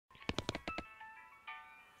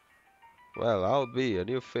Well, I'll be a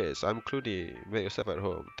new face. I'm Clooney. Make yourself at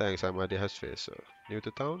home. Thanks, I'm Adib face. New to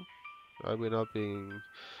town? I've been helping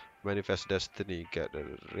Manifest Destiny get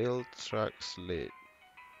the rail tracks laid.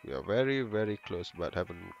 We are very, very close, but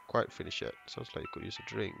haven't quite finished yet. Sounds like you could use a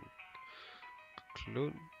drink.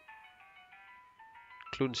 Clun?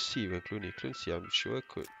 Clun C, when Clooney. Clun C, I'm sure I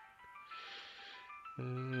could.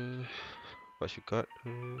 What you got?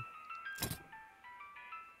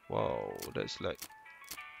 Wow, that's like...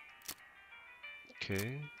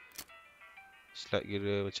 Okay. It's like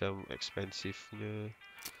kira macam expensive-nya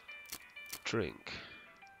drink.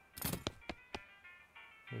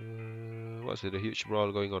 What's with the huge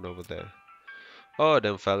brawl going on over there? Oh,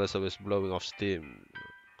 them fellas always blowing off steam.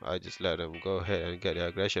 I just let them go ahead and get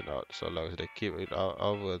their aggression out, so long as they keep it out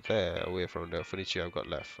over there, away from the furniture I've got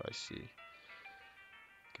left. I see.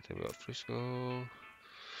 Get about Frisco.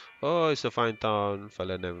 Oh, it's a fine town.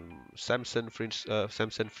 Fella named Samson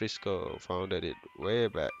Frisco founded it way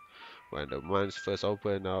back when the mines first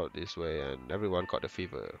opened out this way, and everyone caught the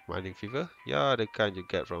fever. Mining fever? Yeah, the kind you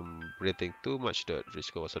get from breathing too much dirt.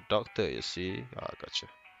 Frisco was a doctor, you see. Ah, gotcha.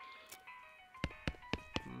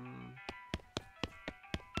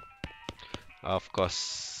 Of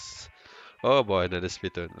course. Oh boy, another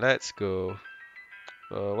spittoon. Let's go.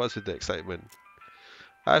 What's with the excitement?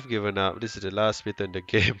 I've given up. This is the last spittoon in the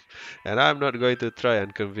game, and I'm not going to try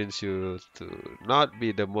and convince you to not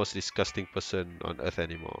be the most disgusting person on earth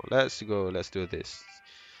anymore. Let's go. Let's do this.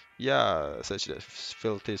 Yeah, such a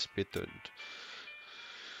filthy spittoon.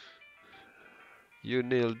 You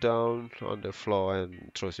kneel down on the floor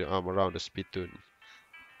and throws your arm around the spittoon,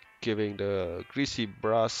 giving the greasy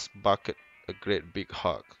brass bucket a great big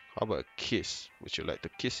hug. How about a kiss? Would you like to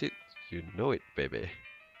kiss it? You know it, baby.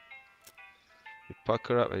 You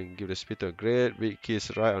pucker up and give the spittoon a great big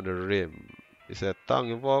kiss right on the rim. Is there tongue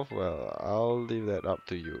involved? Well, I'll leave that up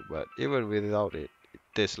to you, but even without it, it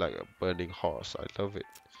tastes like a burning horse. I love it.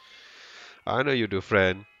 I know you do,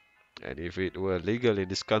 friend. And if it were legal in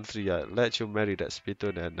this country, I'd let you marry that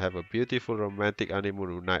spittoon and have a beautiful romantic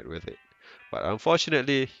honeymoon night with it. But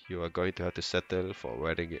unfortunately, you are going to have to settle for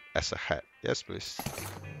wearing it as a hat. Yes, please.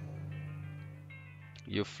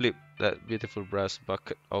 You flip that beautiful brass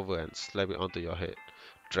bucket over and slap it onto your head,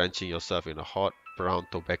 drenching yourself in a hot brown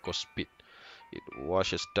tobacco spit. It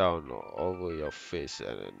washes down over your face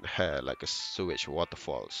and hair like a sewage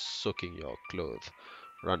waterfall, soaking your clothes,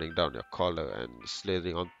 running down your collar and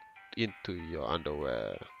sliding on into your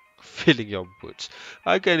underwear, filling your boots.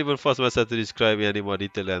 I can't even force myself to describe it any more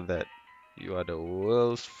detail than that. You are the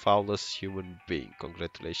world's foulest human being.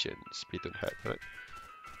 Congratulations, spittoon hat, right?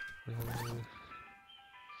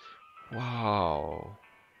 Wow.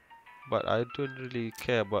 But I don't really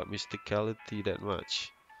care about mysticality that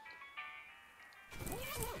much.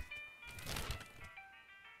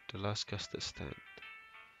 The last custard stand.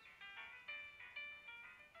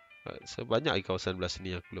 Right, so banyak lagi kawasan belah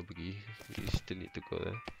sini yang aku belum pergi. We still need to go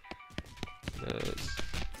there. Let's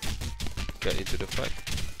get into the fight.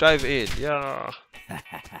 Dive in, yeah.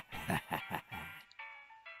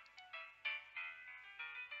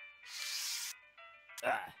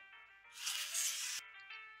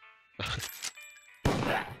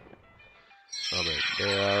 Oh man,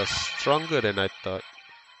 they are stronger than I thought.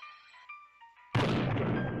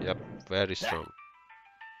 Yep, very strong.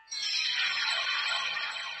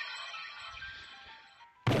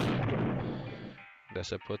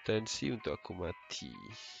 There's a potensi untuk aku mati.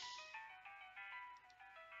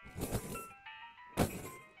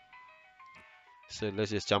 So let's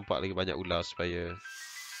just campak lagi banyak ular supaya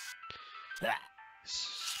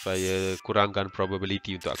kurangkan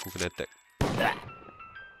probability untuk aku kena attack.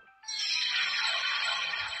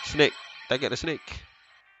 Snake! Target the snake!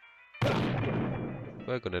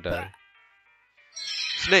 We're gonna die.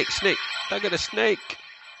 Snake! Snake! Target the snake!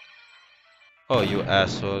 Oh, you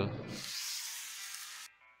asshole.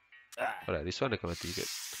 Alright, this one akan mati ke?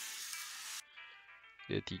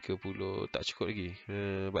 Dia 30, tak cukup lagi.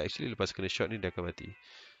 But actually lepas kena shot ni dia akan mati.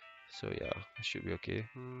 So yeah, should be okay.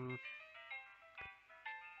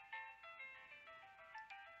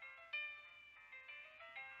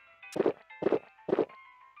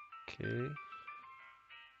 Okay.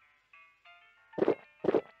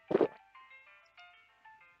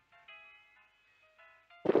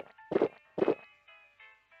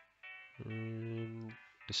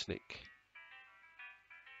 The snake.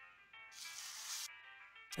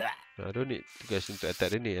 I don't need guys untuk attack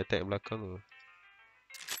dia ni, attack belakang tu.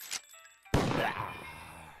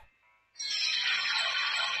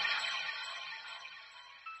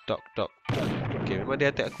 Dog, dog. Okay, memang dia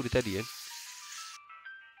attack aku tadi kan.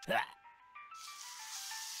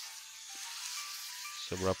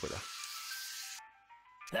 So berapa dah?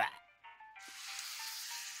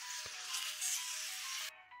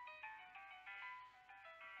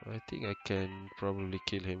 I think I can probably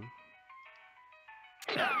kill him.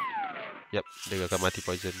 Yep, dia akan mati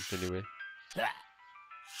poison anyway.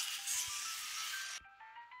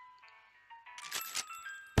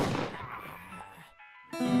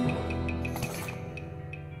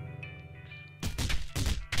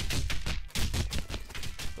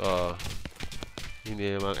 Oh,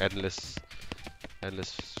 ini memang endless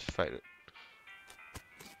fight.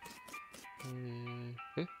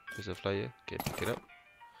 There's a flyer. Okay, pick it up.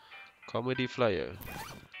 Comedy flyer.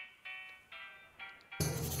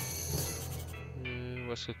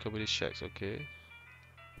 What's the comedy shacks? Okay.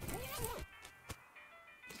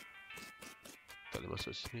 Tak boleh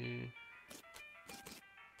masuk sini.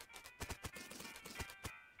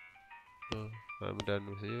 Oh, I'm done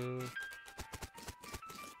with you.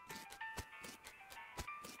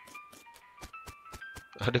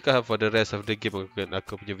 Adakah for the rest of the game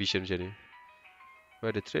aku punya vision macam ni?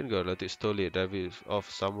 Where the train go? Loathing stole it, drive it off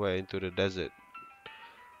somewhere into the desert.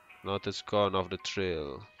 Norton's gone off the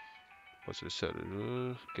trail. What's the set?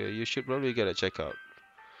 Okay, you should probably get a checkout.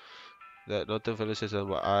 That Norton fellow says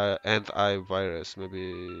something about antivirus.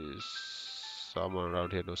 Maybe someone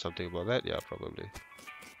around here knows something about that. Yeah, probably.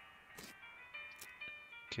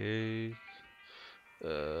 Okay.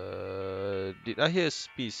 Did I hear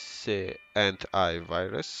Speed say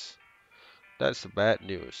antivirus? That's bad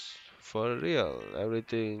news. For real,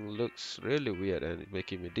 everything looks really weird and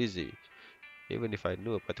making me dizzy. Even if I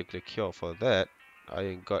knew a particular cure for that, I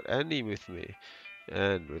ain't got any with me.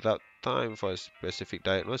 And without time for a specific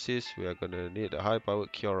diagnosis, we are gonna need a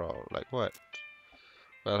high-powered cure-all. Like what?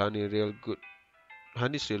 Well, honey's real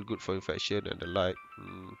good for infection and the like.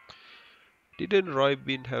 Didn't Roy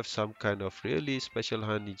Bean have some kind of really special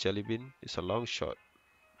honey jelly bean? It's a long shot.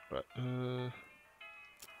 Right.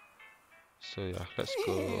 So yeah, let's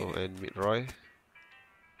go and meet Roy.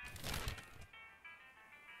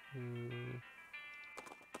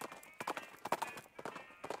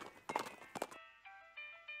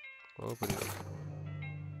 Oh, but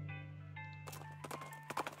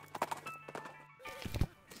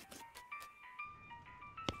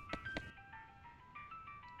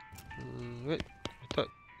wait, I thought.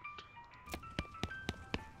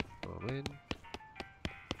 Oh man,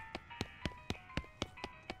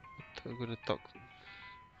 I thought I'm gonna talk.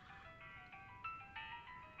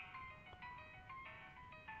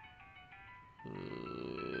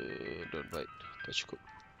 Don't bite. Tak cukup.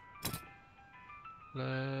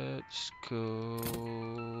 Let's go.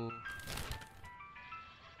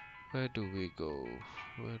 Where do we go?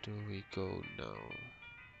 Where do we go now?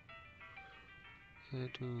 Where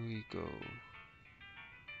do we go?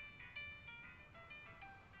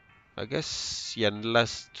 I guess yang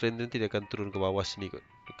last train nanti dia akan turun ke bawah sini kot.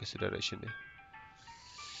 Because direction dia.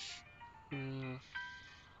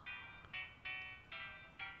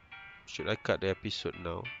 Should I cut the episode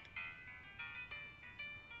now?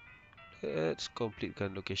 Let's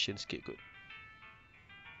completekan location sikit kot.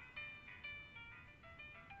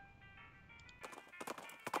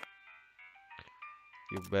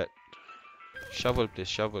 You bet. Shovel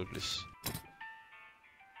please.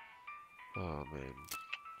 Oh man,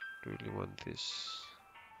 really want this.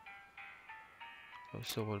 I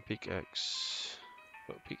also want pickaxe.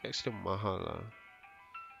 But pickaxe dia mahal lah.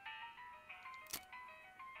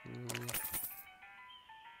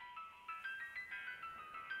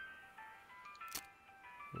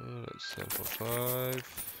 Let's sell for 5.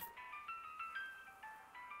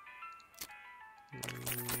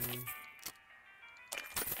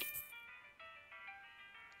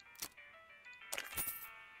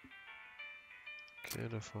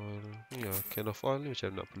 Can of oil. Ya, can of oil ni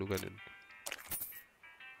macam nak perlukan kan.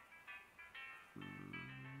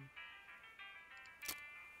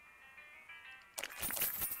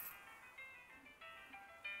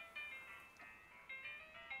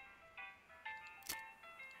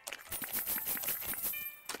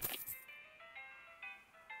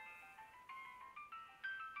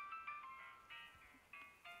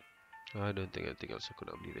 I don't think anything else aku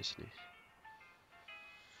nak beli dari sini.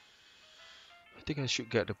 I think I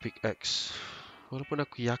should get the pickaxe. Walaupun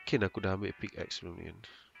aku yakin aku dah ambil pickaxe sebelum ni kan.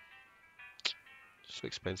 So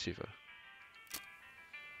expensive ah.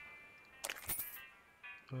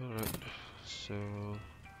 Alright, so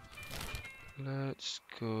let's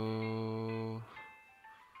go.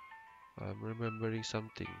 I'm remembering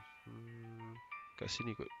something. Kat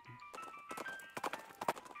sini kot.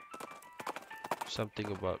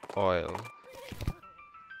 Something about oil.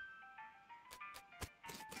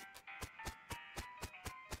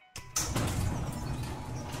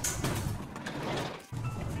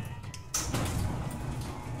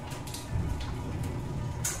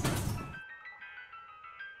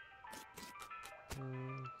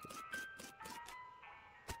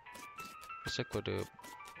 Pasal aku ada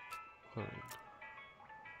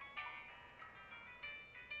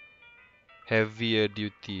heavier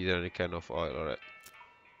duty than the can of oil, alright.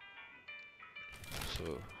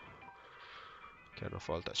 So can of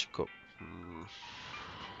oil tak cukup.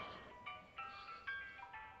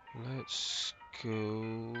 Let's go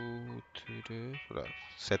to the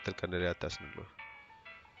settlekan dari atas dulu.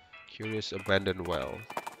 Curious abandoned well.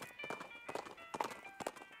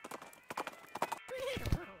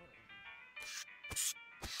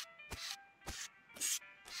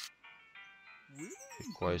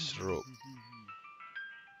 Requires rope.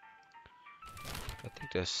 I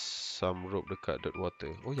think there's some rope dekat dirt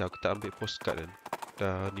water. Oh ya, aku tak ambil postcard kan.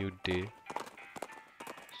 Dah new day.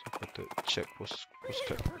 So patut check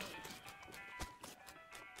postcard.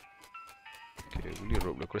 Okay, beli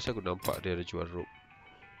rope. Aku rasa aku nampak dia ada jual rope.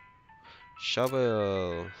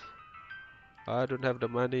 Shovel. I don't have the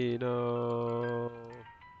money, no.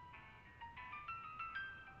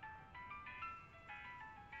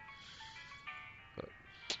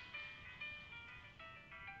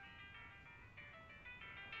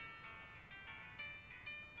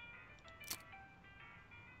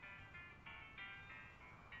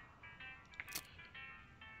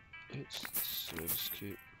 Let's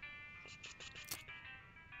keep.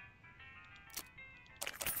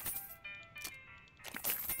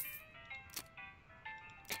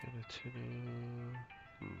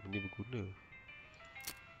 Ini berguna.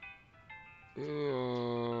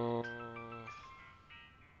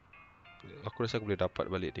 Aku rasa aku boleh dapat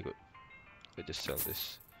balik ni kot. I just sell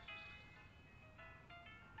this.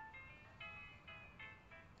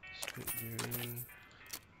 Oh,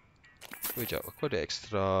 sekejap. Aku ada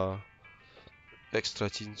extra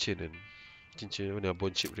cincin kan. Cincin mana?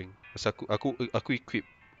 Bone chip ring. Pasal aku equip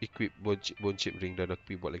bone chip ring dan aku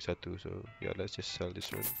pergi buat lagi satu. So yeah, let's just sell this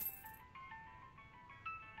one.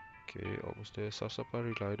 Okay, almost there.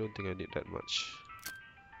 Safari lah. I don't think I need that much.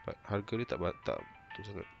 But harga ni tak tu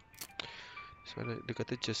sangat. So dia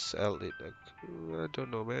kata just sell it. I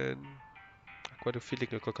don't know, man. Aku ada feeling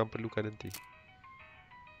aku akan perlukan nanti.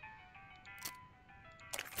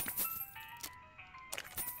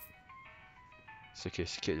 Sikit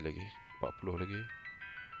je lagi. 40 lagi.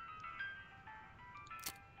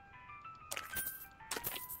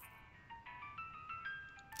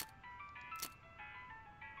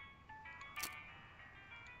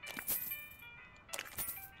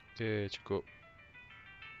 Okay, cukup.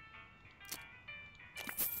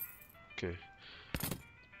 Okay.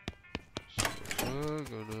 So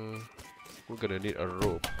we're gonna need a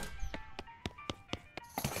rope.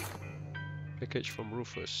 Package from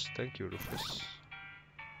Rufus. Thank you, Rufus.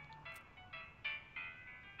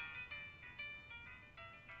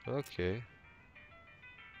 Okay.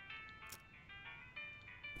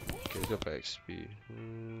 Okay, dapat XP.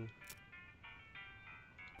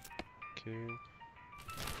 Okay.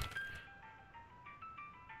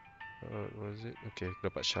 What was it? Okay,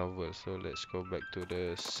 dapat shovel. So let's go back to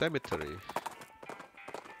the cemetery.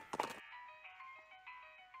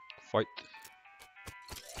 Fight.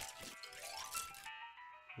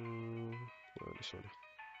 Oh, this one.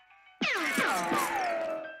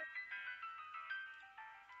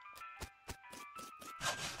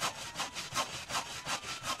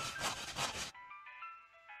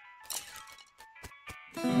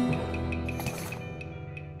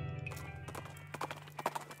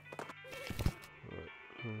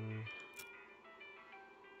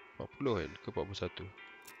 Kan ke 41?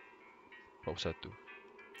 41.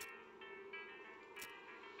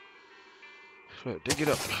 Right, dig it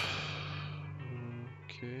up.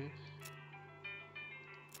 Okay.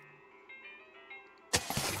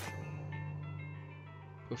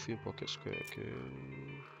 Perfume pocket square, okay.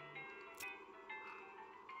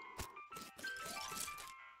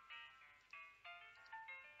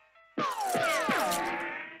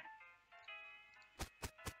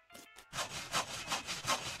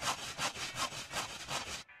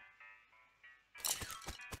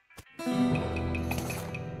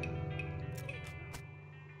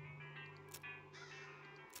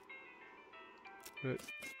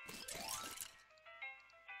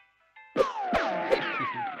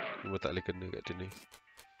 Cuma tak boleh kena kat sini.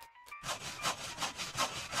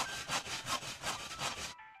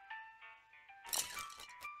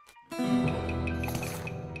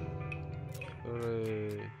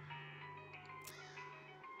 Hooray.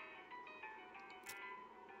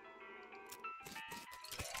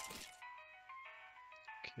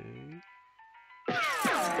 Okay.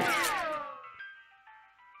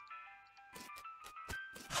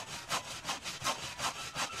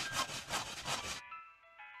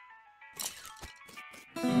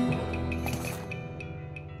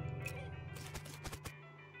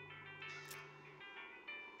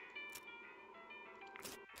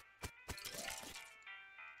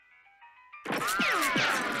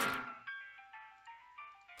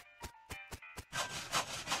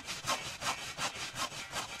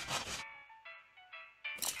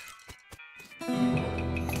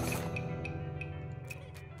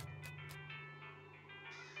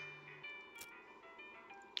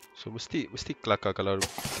 So mesti kelakar kalau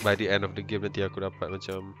by the end of the game nanti aku dapat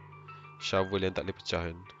macam shovel yang tak boleh pecah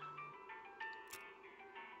kan.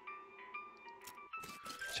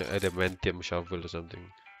 Macam adamantium shovel or something.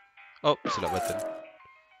 Oh, silap button.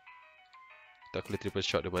 Tak boleh triple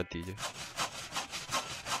shot dia mati je.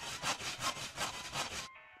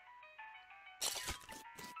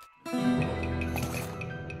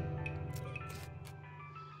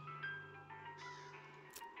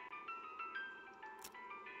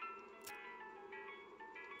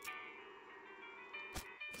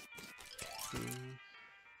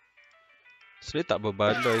 Sebenarnya tak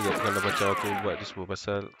berbandai kot kalau macam aku buat ni semua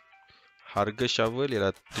pasal harga shovel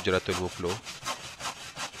ialah 750.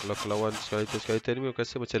 Kalau kelawan skeleton ni aku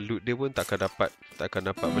rasa macam loot dia pun takkan dapat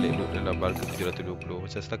balik loot dalam harga 720.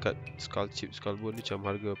 Macam setakat skull chip, skull bone ni macam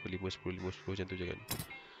harga apa 50 macam tu je kan.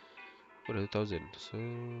 Oh, dah 2000. So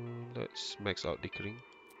let's max out decaying.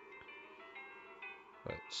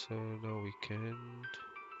 Right, so now we can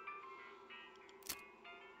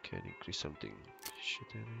increase something.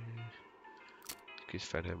 Increase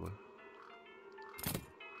fan hammer.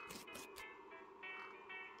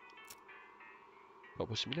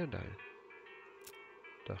 Apa 9 dah ya?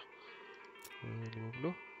 Dah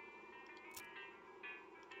 50.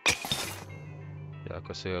 Ya,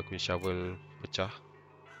 aku rasa aku punya shovel pecah.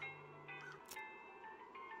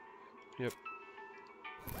 Yep.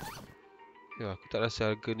 Ya, aku tak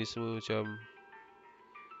rasa harga ni semua macam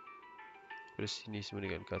dari sini semua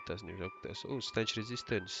ni kan ke atas ni. Aku tak rasa. Oh, stench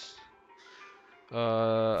resistance.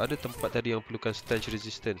 Ada tempat tadi yang perlukan stench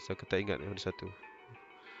resistance. Aku tak ingat mana satu.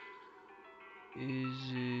 Is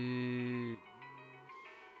it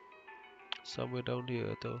somewhere down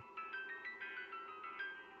here atau?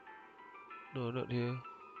 No, not here.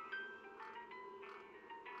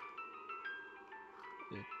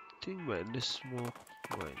 I think minus more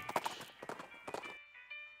mine.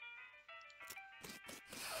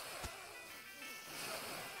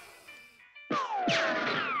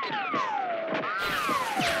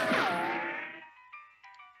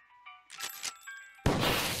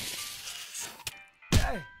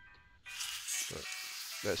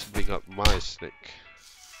 Let's bring up my snake.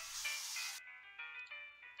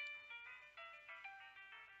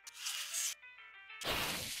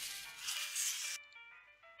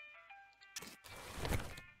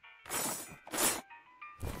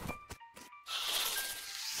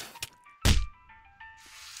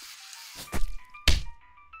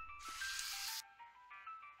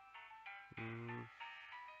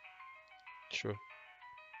 Sure.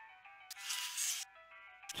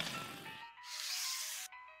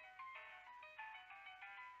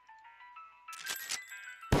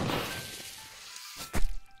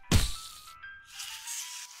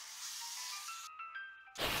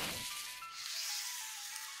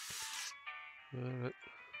 Alright.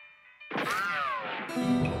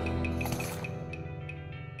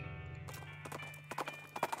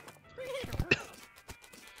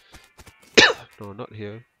 No, not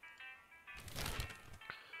here.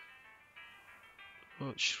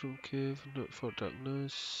 Not Shroom Cave, not for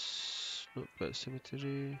darkness, not Pet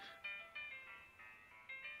Cemetery.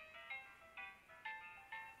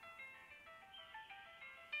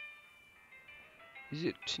 Is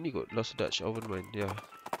it sini kot Lost Dutch Oven Mine? Ya. Yeah.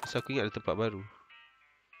 Pasal aku ingat ada tempat baru.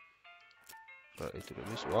 Right, itu dah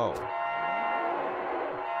miss. Wow.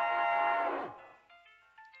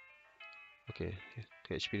 Okay,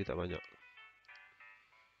 HP dia tak banyak.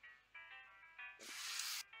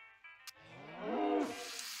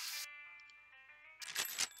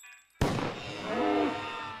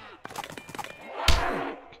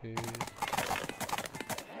 Okay.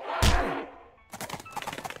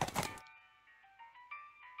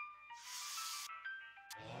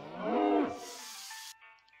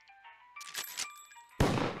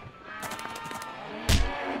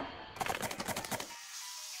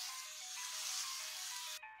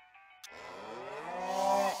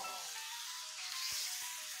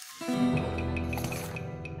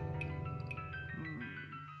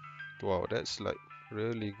 Wow, that's like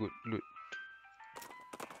really good loot.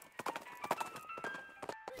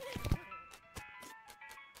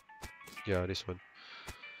 Yeah, this one.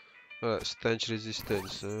 Stench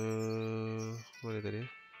resistance. Mana tadi?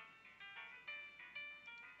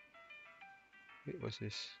 Wait, what's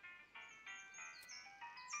this?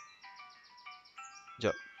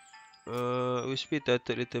 Jap. We speed that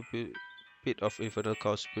little bit of infernal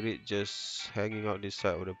cow spirit just hanging out this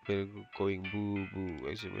side of the pale going boo boo.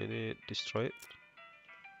 Examine it, destroy it.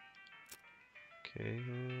 Okay.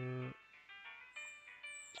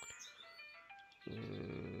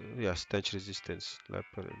 Yeah, stench resistance,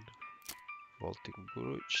 leopard and vaulting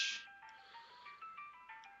brooch.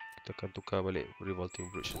 Kita Kita akan tukar balik revolting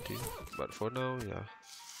brooch nanti. But for now, yeah.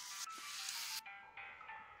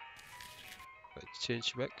 Let's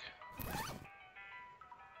change back.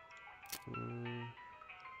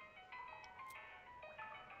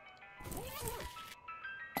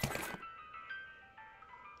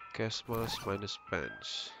 Cast mask minus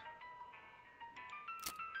pants.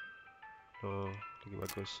 Oh, lagi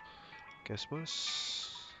bagus. Cast mask.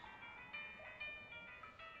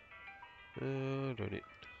 Don't need.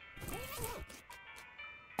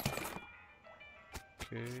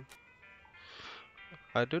 Okay.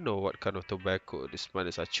 I don't know what kind of tobacco these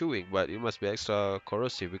miners are chewing, but it must be extra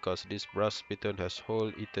corrosive because this brass spittoon has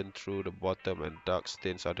hole eaten through the bottom and dark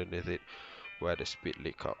stains underneath it where the spit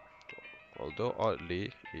leak out. Although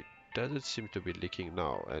oddly, it doesn't seem to be leaking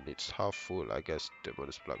now, and it's half full. I guess the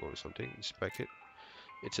bonus plug or something. Inspect it.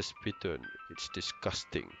 It's a spittoon. It's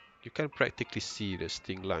disgusting. You can practically see the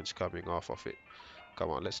sting lines coming off of it. Come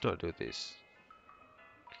on, let's not do this.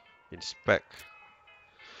 Inspect.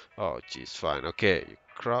 Oh, geez, fine. Okay, you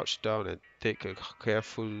crouch down and take a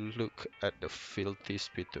careful look at the filthy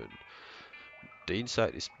spittoon. The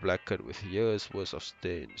inside is blackened with years worth of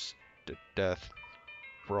stains. The death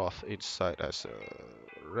broth inside has a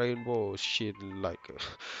rainbow sheen like a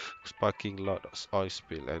sparkling lot of oil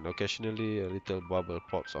spill, and occasionally a little bubble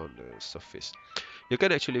pops on the surface. You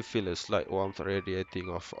can actually feel a slight warmth radiating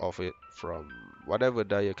off of it from whatever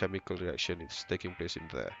dire chemical reaction is taking place in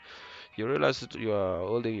there. You realize that you are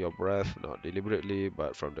holding your breath, not deliberately,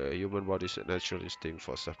 but from the human body's natural instinct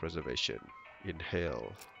for self-preservation.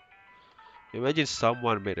 Inhale. Imagine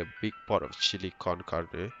someone made a big pot of chili con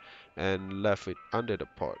carne and left it under the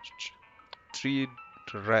pot. Three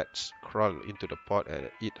rats crawl into the pot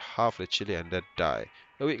and eat half the chili and then die.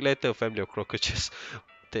 A week later, a family of cockroaches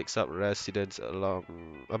takes up residence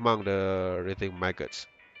among the writhing maggots.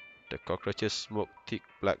 The cockroaches smoke thick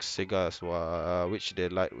black cigars which they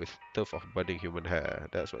light with turf of burning human hair.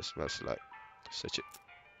 That's what it smells like. Search it.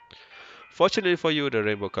 Fortunately for you, the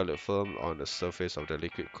rainbow-colored film on the surface of the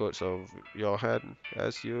liquid coats of your hand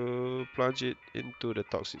as you plunge it into the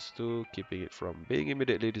toxic stew, keeping it from being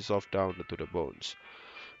immediately dissolved down to the bones.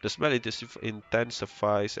 The smell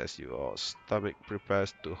intensifies as your stomach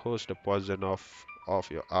prepares to host the poison of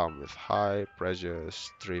your arm with high-pressure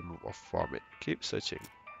stream of vomit. Keep searching.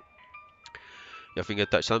 Your finger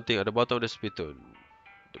touch something at the bottom of the spittoon.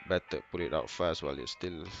 Better pull it out fast while you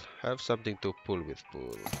still have something to pull with.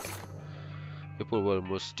 You pull one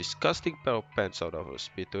most disgusting pair of pants out of a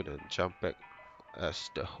spittoon and jump back as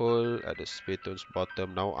the hole at the spittoon's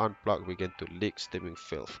bottom, now unplugged, began to leak steaming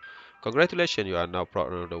filth. Congratulations, you are now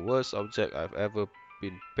proud of the worst object I've ever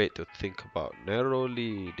been paid to think about,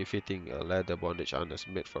 narrowly defeating a leather bondage harness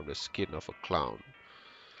made from the skin of a clown.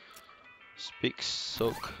 Speak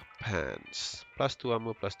soak pants. +2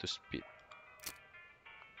 armor, +2 speed.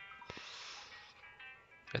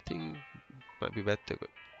 I think might be better kot.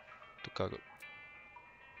 Tukar kot.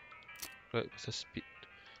 Right, pasal speed.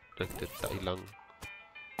 Nanti tak hilang.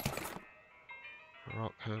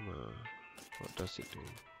 Rock hammer. What does it do?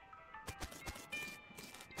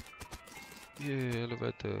 Yeah,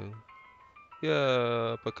 elevator.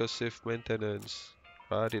 Yeah, percussive maintenance.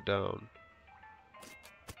 Write it down.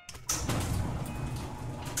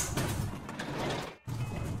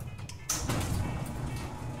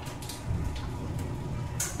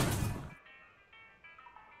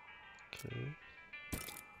 Okay.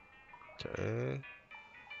 Okay.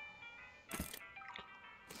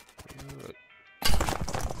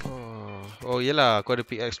 Oh yelah, aku ada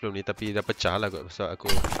pickaxe belum ni tapi dah pecah lah kot pasal aku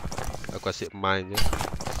asyik mine je.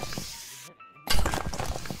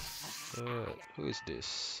 Who is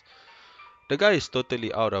this? The guy is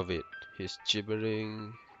totally out of it. He's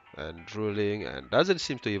gibbering and drooling and doesn't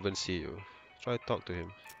seem to even see you. Try to talk to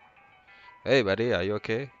him. Hey buddy, are you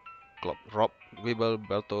okay? Glop, Rob, Wibble,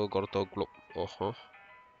 Belto, Gorto, Glop. Oh, huh?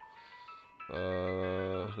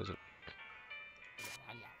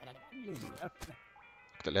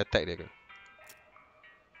 Kita boleh attack dia ke?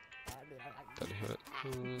 Tak lihat.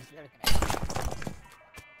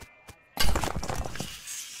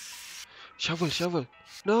 Shovel.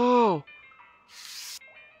 No!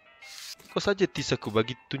 Kau saja tease aku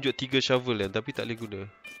bagi tunjuk 3 shovel kan tapi tak boleh guna.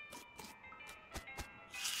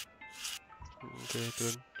 Okay,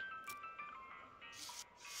 turun.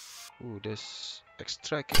 There's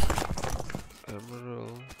extract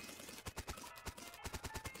emerald.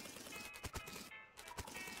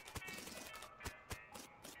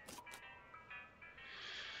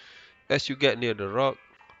 As you get near the rock,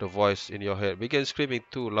 the voice in your head begins screaming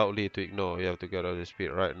too loudly to ignore. You have to get out of the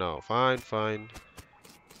speed right now. Fine.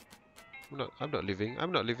 I'm not leaving.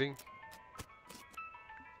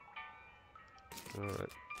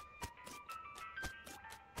 Alright.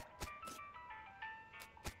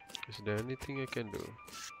 Is there anything I can do?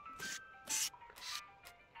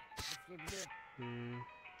 Hmm.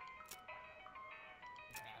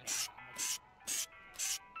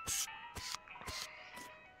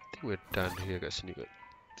 I think we're done here kat sini kot.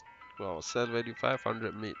 Wow, sell value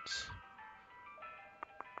 500 meats.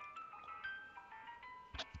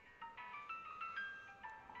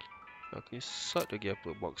 Okay, sort lagi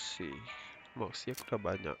apa? Moxie. Moxie aku dah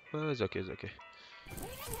banyak. It's okay, it's okay.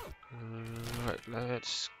 Alright,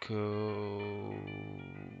 let's go.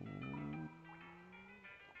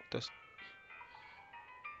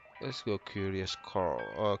 Let's go Curious Core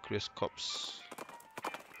or Curious Corpse.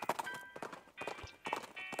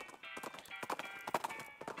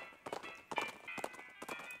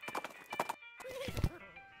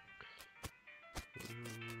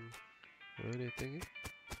 Anything?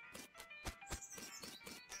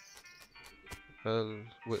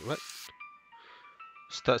 Wait, what?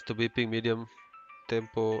 Starts to beeping medium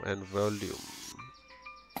tempo and volume.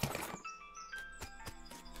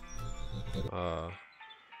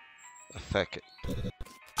 Affect it.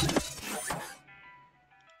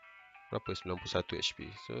 Berapa? 91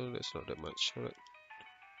 HP. So that's not that much. Alright.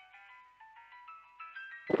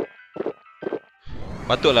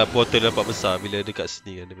 Patutlah portal nampak besar bila dekat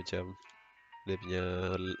sini kan. Dia macam dia punya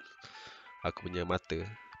aku punya mata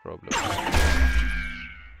problem.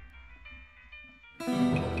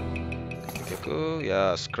 Okay, cool.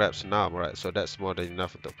 Yeah, scraps now, right? So that's more than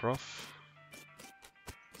enough of the prof.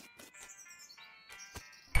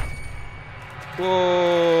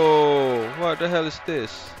 Whoa! What the hell is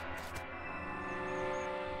this?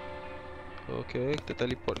 Okay, kita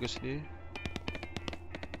teleport ke sini.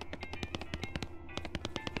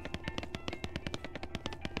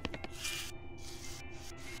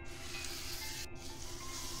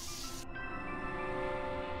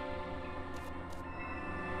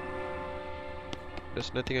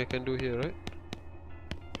 There's nothing I can do here, right?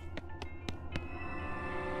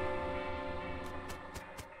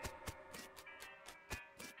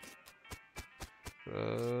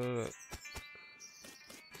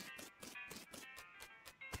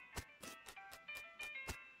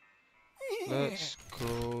 Let's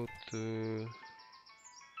go to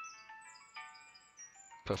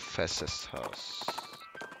Professor's house.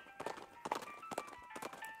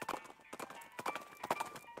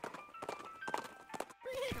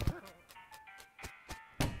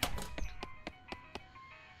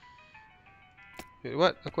 Wait,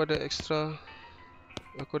 what? Aku ada extra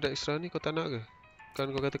ni, kau tak nak ke?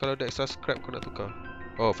 Kan kau kata kalau ada extra scrap kau nak tukar.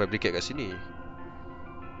 Oh, fabricate kat sini.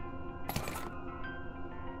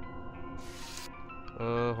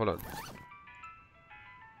 Hold on.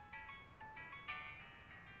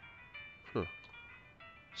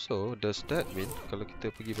 So, does that mean kalau kita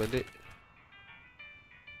pergi balik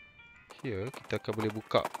here, kita akan boleh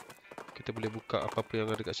buka. Kita boleh buka apa-apa yang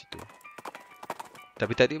ada kat situ.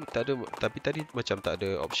 Tapi tadi tak ada, tapi tadi macam tak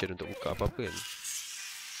ada option untuk buka apa-apa kan.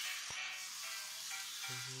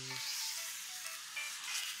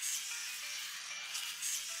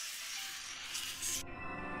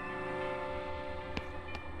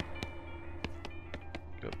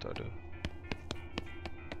 Tak ada.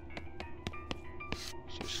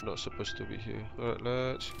 So it's not supposed to be here. Alright,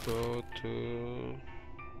 let's go to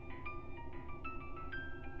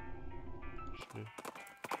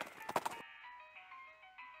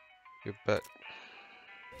you're back.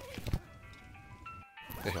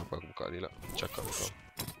 Apa aku buka ni lah. Cakap dengan kau.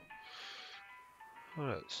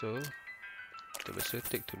 Alright, so kita biasa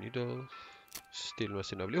take to needle. Still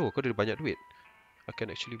masih nak beli. Oh, kau ada banyak duit. I can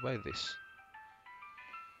actually buy this.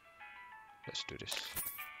 Let's do this.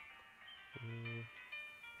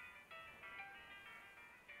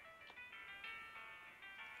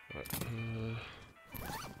 Alright.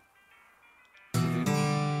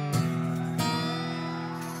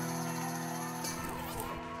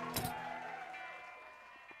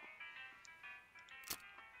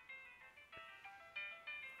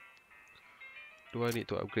 Do I need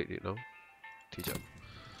to upgrade it now? Sekejap.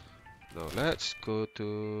 Now let's go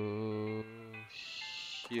to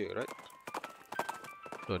here, right?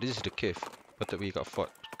 No, this is the cave. But we got fort.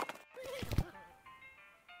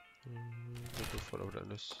 Go to Fort of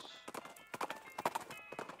Darkness.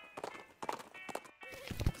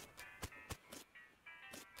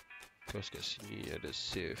 Terus kat sini ada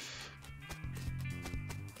save.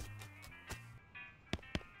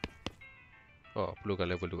 Oh, perlukan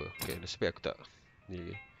level 2. Okay, nasib baik aku tak ni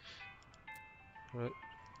lagi. Alright.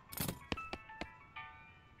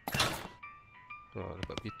 Oh,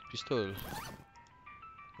 dapat pistol.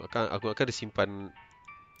 Aku akan ada simpan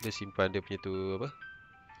Dia simpan dia punya tu apa?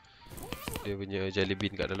 Dia punya jelly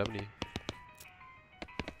bean kat dalam ni.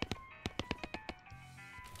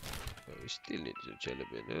 We still need the jelly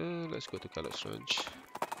bean. Let's go to Carlos Ranch.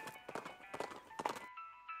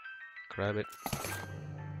 Grab it.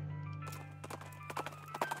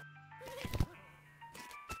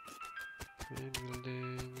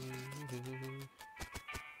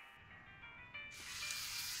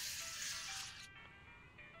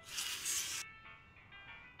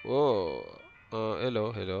 Whoa.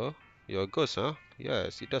 Hello, hello. You're a ghost, huh?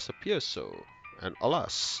 Yes, it does appear so. And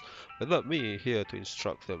alas, without me here to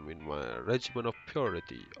instruct them in my regimen of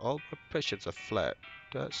purity, all my passions are fled.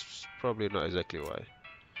 That's probably not exactly why.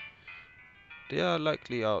 They are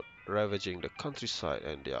likely out ravaging the countryside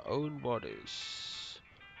and their own bodies.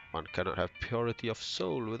 One cannot have purity of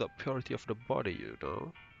soul without purity of the body, you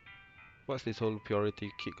know. What's this whole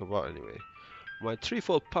purity kick about anyway? My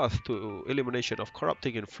threefold path to elimination of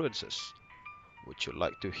corrupting influences. Would you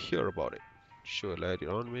like to hear about it? Sure, lay it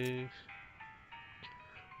on me.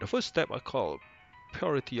 The first step I call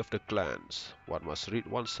purity of the glands. One must rid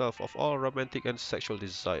oneself of all romantic and sexual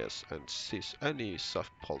desires and cease any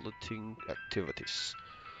self-polluting activities.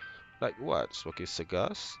 Like what? Smoking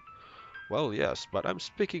cigars? Well, yes, but I'm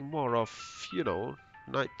speaking more of,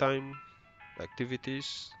 nighttime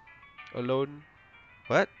activities, alone.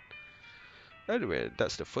 What? Anyway,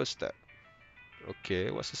 that's the first step. Okay,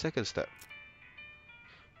 what's the second step?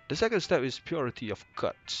 The second step is purity of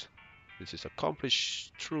guts. This is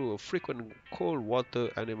accomplished through frequent cold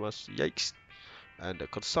water enemas, yikes, and the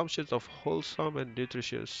consumption of wholesome and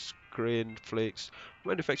nutritious grain flakes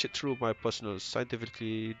manufactured through my personal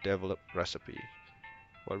scientifically developed recipe.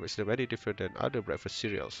 What makes them any different than other breakfast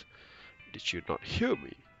cereals? Did you not hear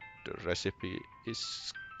me? The recipe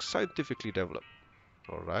is scientifically developed.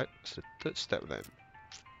 Alright, that's the third step then.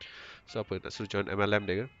 So apa nak suruh join MLM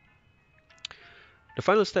dia ke? The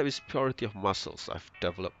final step is purity of muscles. I've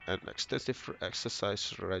developed an extensive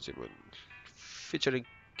exercise regimen featuring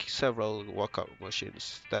several workout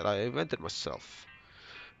machines that I invented myself.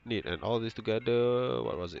 Neat, and all this together,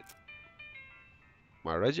 what was it?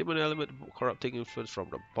 My regimen element corrupting influence from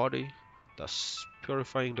the body, thus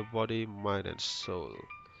purifying the body, mind and soul.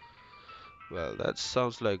 Well, that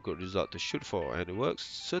sounds like a good result to shoot for, and it works.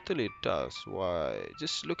 Certainly it does. Why,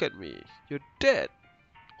 just look at me. You're dead.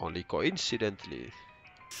 Only coincidentally.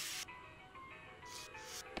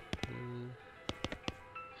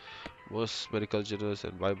 Most medical journals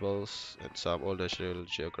and Bibles and some old National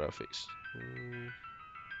Geographics.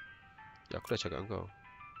 Ya, aku dah cakap kau.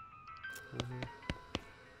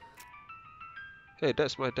 Hey,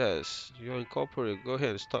 that's my desk. You're incorporated. Go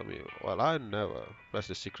ahead and stop me. Well, I never. Press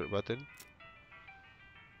the secret button.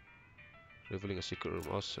 Revealing a secret room.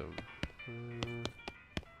 Awesome.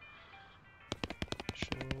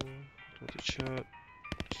 Show. Go to chat.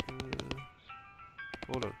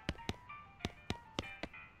 Hold on.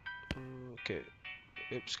 Okay.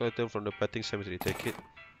 Yep, skeleton from the petting cemetery. Take it.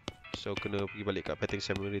 So, kena pergi balik kat petting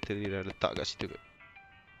cemetery dan letak kat situ ke?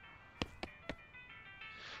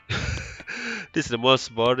 This is the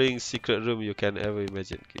most boring secret room you can ever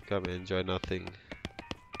imagine. Come and enjoy nothing.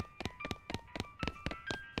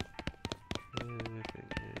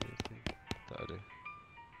 Tak ada.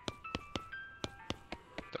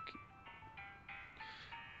 Tak.